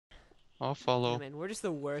I'll Yeah, follow. man, we're just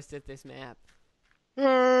the worst at this map.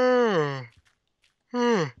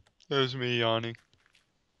 There's me yawning.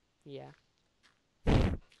 Yeah.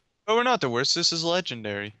 But we're not the worst. This is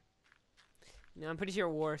legendary. No, I'm pretty sure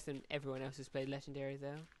worse than everyone else who's played Legendary,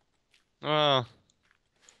 though. Well,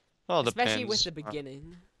 all Especially with depends. the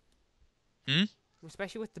beginning. Hmm?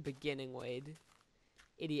 Especially with the beginning, Wade.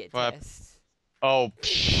 Idiot What? test. Oh,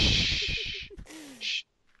 psh. Shh.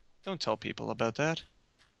 Don't tell people about that.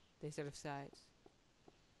 They set of sides.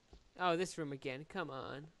 Oh, this room again. Come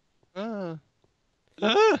on. Ah.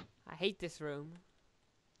 Ah. I hate this room.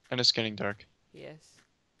 And it's getting dark. Yes,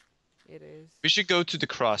 it is. We should go to the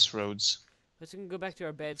crossroads. Let's go back to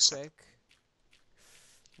our beds quick.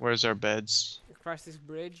 Where's our beds? Across this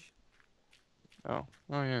bridge. Oh.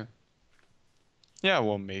 Oh, yeah. Yeah,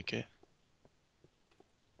 we'll make it.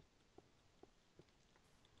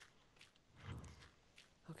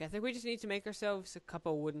 Okay, I think we just need to make ourselves a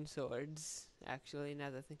couple wooden swords. Actually, now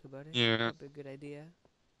that I think about it, Yeah. that'd be a good idea.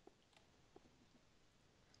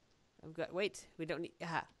 I've got. Wait, we don't need.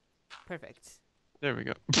 Aha, perfect. There we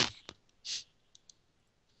go.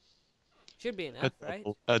 Should be enough, right?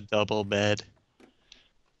 A double bed.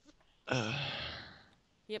 Uh,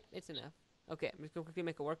 Yep, it's enough. Okay, I'm just gonna quickly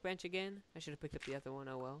make a workbench again. I should have picked up the other one.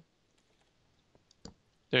 Oh well.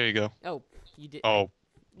 there you go. Oh, you did. Oh.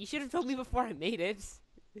 You should have told me before I made it.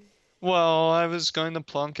 Well, I was going to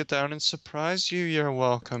plunk it down and surprise you. You're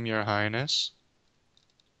welcome, Your Highness.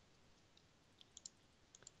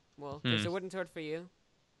 Well, Hmm. there's a wooden sword for you.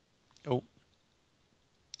 Oh.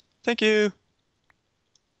 Thank you.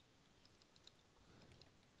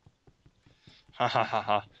 Ha ha ha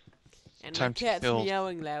ha. And my Time to cat's kill.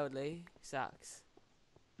 meowing loudly. Sucks.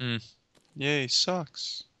 Hmm. Yay,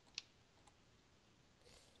 sucks.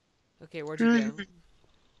 Okay, where'd you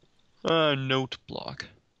go? Note block.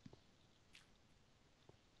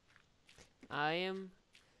 I am.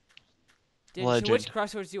 So which Legend.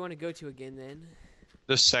 crossroads do you want to go to again then?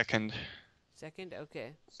 The second. Second?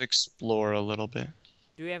 Okay. Let's explore a little bit.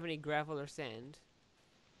 Do we have any gravel or sand?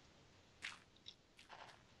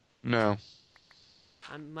 No.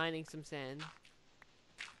 I'm mining some sand.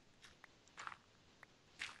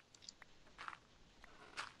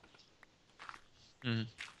 Hmm.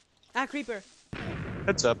 Ah, creeper!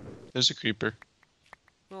 Heads up. There's a creeper.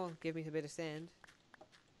 Well, give me a bit of sand.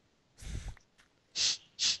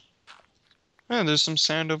 Ah, there's some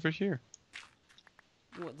sand over here.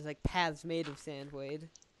 What, there's like paths made of sand, Wade.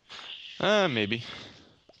 Maybe.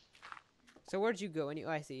 So where'd you go? Oh,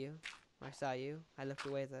 I see you. I saw you. I looked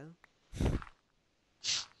away though.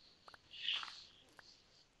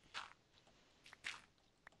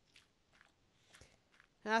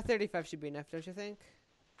 35 should be enough, don't you think?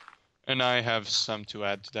 And I have some to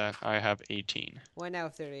add to that. I have 18. Why now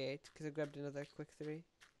 38? Because I grabbed another quick 3.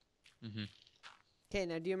 Mm-hmm. Okay,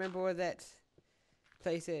 now do you remember where that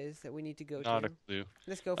place is that we need to go Not to? a clue.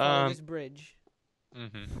 Let's go follow this bridge.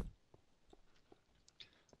 Mm-hmm.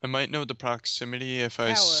 I might know the proximity if I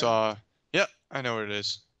Tower. saw... Yep, I know where it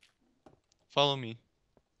is. Follow me.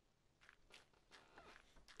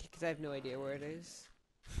 Because I have no idea where it is.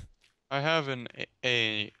 I have an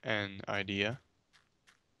idea.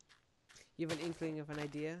 You have an inkling of an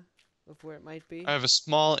idea of where it might be? I have a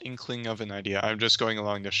small inkling of an idea. I'm just going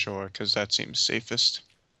along the shore because that seems safest.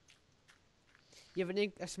 You have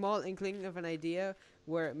a small inkling of an idea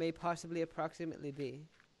where it may possibly approximately be.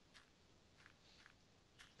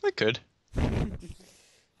 I could.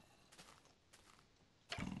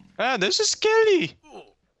 Ah, there's a skelly!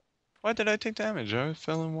 Why did I take damage? I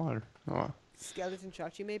fell in water. Oh. Skeleton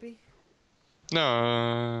shot you, maybe?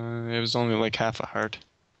 No, it was only like half a heart.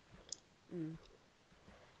 Mm.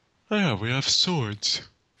 Oh yeah, we have swords.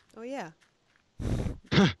 Oh, yeah.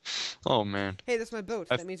 Oh man. Hey, that's my boat.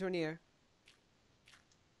 That means we're near.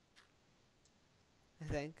 I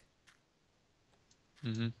think.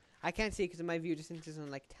 Mm-hmm. I can't see because my view distance is on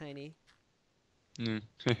like tiny. Mm.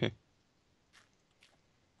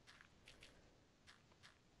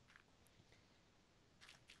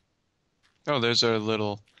 Oh, there's our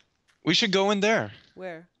little... We should go in there.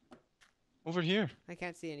 Where? Over here. I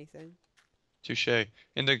can't see anything. Touche.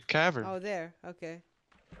 In the cavern. Oh, there. Okay.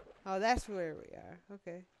 Oh, that's where we are.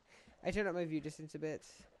 Okay. I turned up my view distance a bit.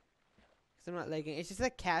 Because I'm not lagging. It's just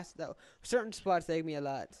like cast, though. Certain spots lag me a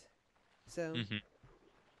lot. So... Mm-hmm.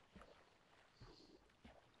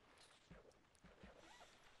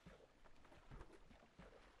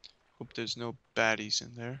 Hope there's no baddies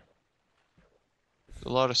in there. There's a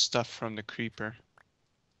lot of stuff from the creeper.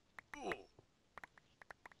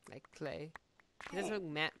 Like clay. Is this like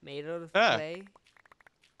mat made out of Ah. clay?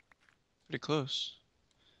 Pretty close.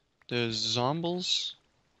 There's zombies.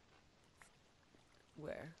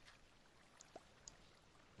 Where?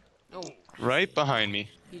 Oh, Right behind me.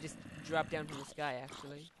 he just dropped down from the sky,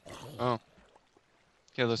 actually. Oh.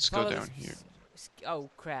 Yeah, let's go Follow down this. here. Oh,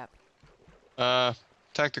 crap. Uh,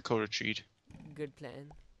 tactical retreat. Good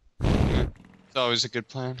plan. Yeah, it's always a good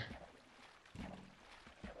plan.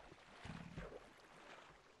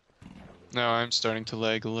 Now I'm starting to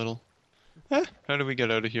lag a little. How do we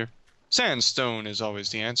get out of here? Sandstone is always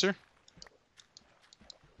the answer.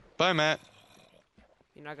 Bye, Matt.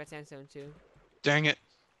 You know, I got sandstone too. Dang it.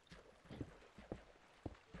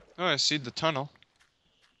 Oh, I see the tunnel.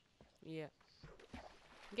 Yeah.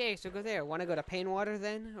 Okay, so go there. Want to go to Painwater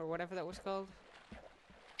then? Or whatever that was called?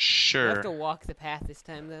 Sure. We'll have to walk the path this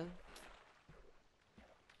time, though.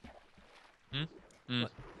 Hmm.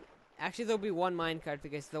 Actually, there'll be one minecart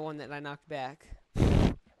because the one that I knocked back.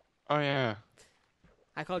 Oh, yeah.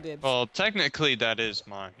 I call dibs. Well, technically that is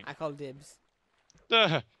mine. I call dibs.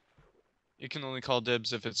 Duh. You can only call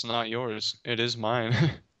dibs if it's not yours. It is mine.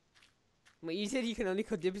 Well, you said you can only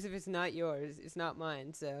call dibs if it's not yours. It's not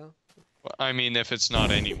mine, so. Well, I mean, if it's not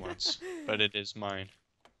anyone's, but it is mine.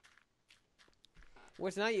 Well,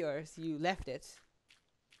 it's not yours. You left it.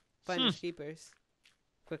 Finders keepers.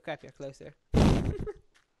 Quick crap, you're closer.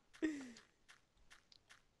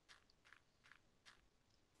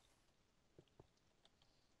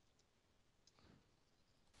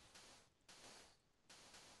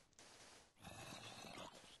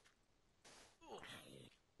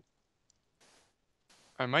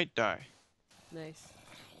 I might die. Nice.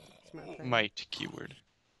 Smart plan. Might keyword.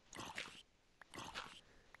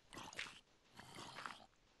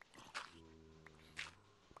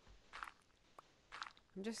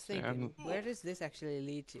 I'm just thinking, where does this actually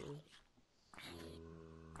lead to?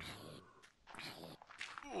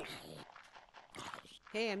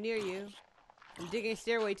 Hey, I'm near you. I'm digging a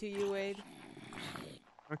stairway to you, Wade.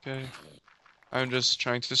 Okay. I'm just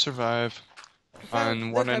trying to survive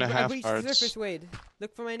on Look, 1.5 I've reached the hearts. surface, Wade.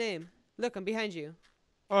 Look for my name. Look, I'm behind you.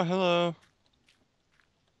 Oh, hello.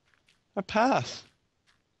 A path.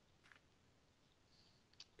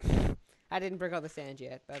 I didn't break all the sand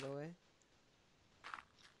yet, by the way.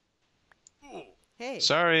 Hey,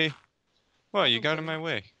 Sorry. Well, you got Okay. in my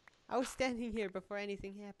way. I was standing here before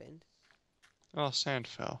anything happened. Oh, sand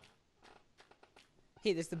fell.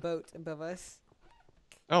 Hey, there's the boat above us.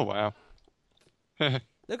 Oh, wow. Look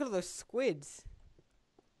at all those squids.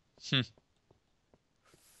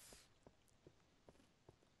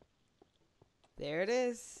 There it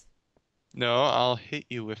is. No, I'll hit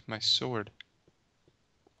you with my sword.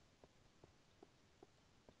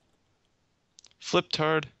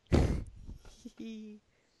 Fliptard.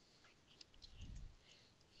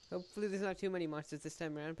 Hopefully there's not too many monsters this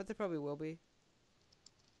time around, but there probably will be.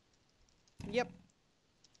 Yep.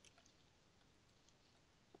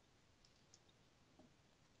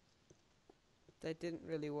 That didn't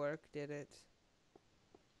really work, did it?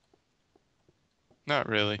 Not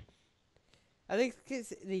really. I think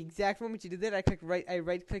 'cause the exact moment you did that, I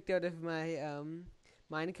right clicked out of my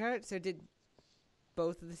minecart, so it did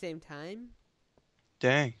both at the same time.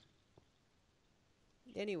 Dang.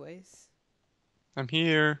 Anyways, I'm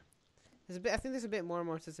here. I think there's a bit more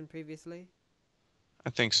monsters than previously. I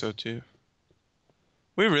think so too.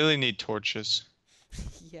 We really need torches.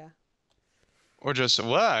 Yeah. Or just,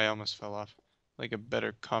 well, I almost fell off. Like a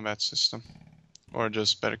better combat system. Or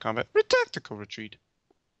just better combat. Tactical retreat.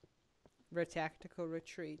 Tactical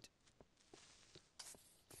retreat.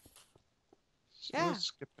 So Yeah. let's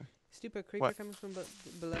skip it. Stupid creeper What? coming from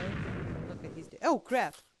below. Okay, he's dead. Oh,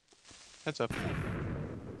 crap. Heads up.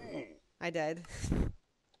 I died.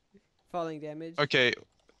 Falling damage. Okay.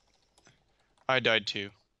 I died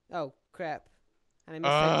too. Oh, crap. And I missed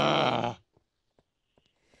that again. Ah.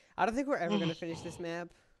 I don't think we're ever going to finish this map.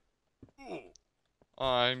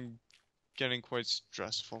 I'm getting quite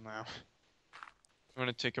stressful now. You want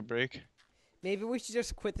to take a break? Maybe we should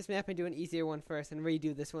just quit this map and do an easier one first and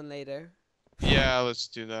redo this one later. Yeah, let's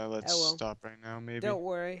do that. Let's Oh, well. stop right now, maybe. Don't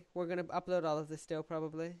worry. We're going to upload all of this still,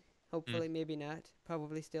 probably. Hopefully, maybe not.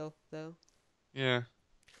 Probably still, though. Yeah.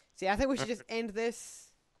 See, I think we should just end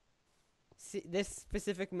this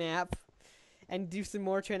specific map and do some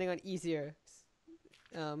more training on easier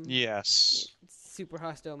Yes. super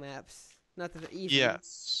hostile maps. Not that they're easy.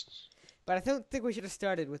 Yes. But I don't think we should have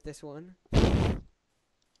started with this one.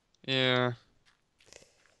 Yeah.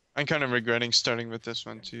 I'm kind of regretting starting with this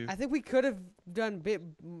one too. I think we could have done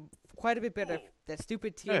quite a bit better. That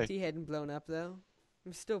stupid TNT hadn't blown up, though.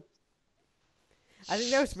 I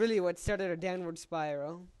think that was really what started our downward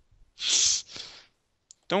spiral.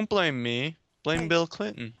 Don't blame me. Blame Bill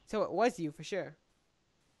Clinton. So it was you, for sure.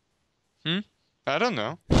 I don't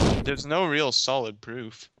know. There's no real solid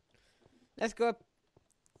proof. Let's go up.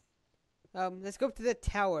 Let's go up to the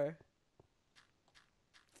tower.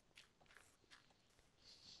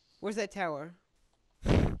 Where's that tower?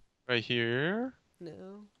 Right here?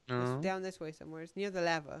 No. No. It's down this way somewhere. It's near the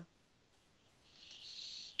lava.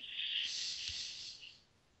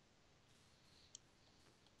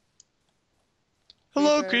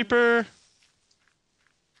 Hello, creeper.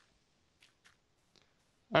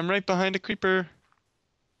 I'm right behind a creeper.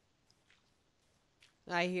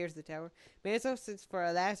 Here's the tower. Manso, since for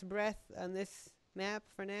our last breath on this map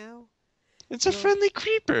for now. It's a friendly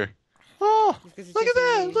creeper. Oh, look at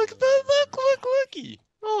that. Me. Look at that. Look, looky.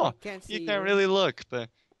 Oh, Can't see you can't really look, but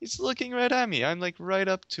he's looking right at me. I'm like right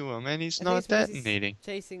up to him, and he's not detonating. He's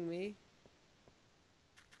chasing me.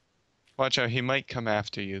 Watch out. He might come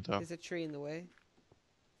after you, though. There's a tree in the way.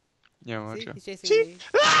 Yeah, watch out. He's chasing me.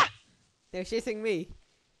 Ah! They're chasing me.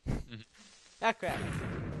 Ah, crap.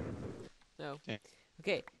 No.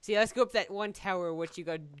 Okay, see, let's go up that one tower which you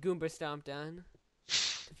got Goomba stomped on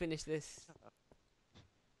to finish this.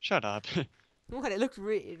 Shut up. What? It looked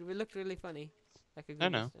really funny. Like a Goomba I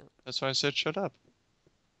know. stomp. That's why I said shut up.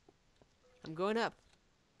 I'm going up.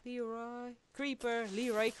 Leroy Creeper.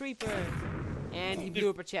 And he blew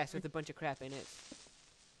up a chest with a bunch of crap in it.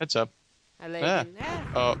 Heads up. I laid in.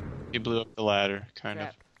 Oh, he blew up the ladder, kind of.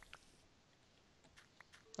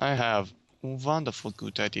 I have a wonderful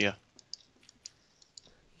good idea.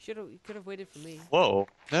 You could have waited for me. Whoa,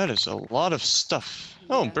 that is a lot of stuff. Yeah.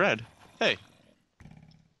 Oh, bread. Hey.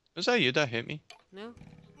 Was that you that hit me? No.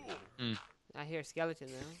 Hmm. I hear a skeleton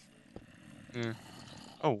now. Yeah.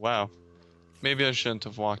 Oh, wow. Maybe I shouldn't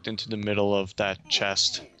have walked into the middle of that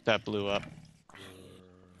chest that blew up.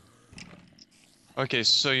 Okay,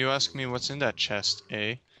 so you ask me what's in that chest,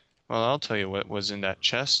 eh? Well, I'll tell you what was in that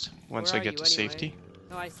chest once I get to safety.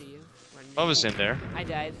 Oh, I see you. What was in there? I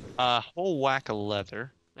died. A whole whack of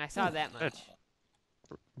leather. I saw that much.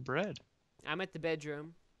 Bread. I'm at the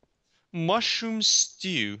bedroom. Mushroom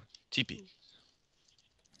stew. TP.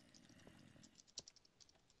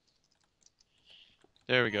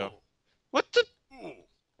 There we go. What the?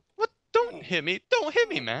 What? Don't hit me. Don't hit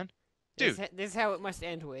me, man. Dude. This is how it must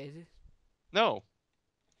end, Wade. No.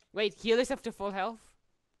 Wait, heal yourself to full health.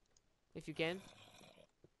 If you can.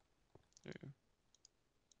 Yeah.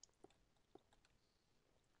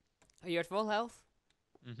 Are you at full health?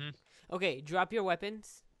 Mm-hmm. Okay, drop your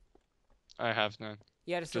weapons. I have none.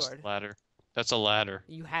 You had a sword. Just a ladder. That's a ladder.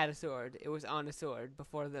 You had a sword. It was on a sword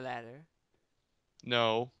before the ladder.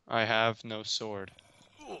 No, I have no sword.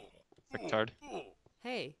 Victard.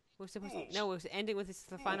 Hey, we're supposed to... No, it was ending with this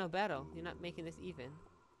the final battle. You're not making this even.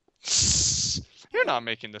 You're not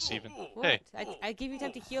making this even. What? Hey. I gave you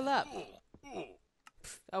time to heal up.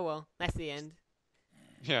 Oh well, that's the end.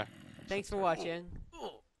 Yeah. Thanks for watching.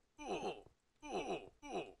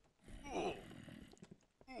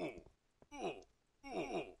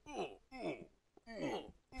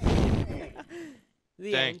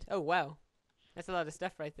 The Dang. end. Oh wow, that's a lot of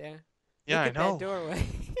stuff right there. Yeah, Look at I know. that doorway.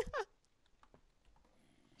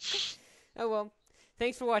 Oh well,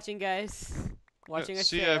 thanks for watching, guys. Watching us.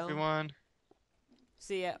 See ya, everyone.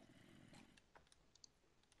 See ya.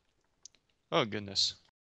 Oh goodness.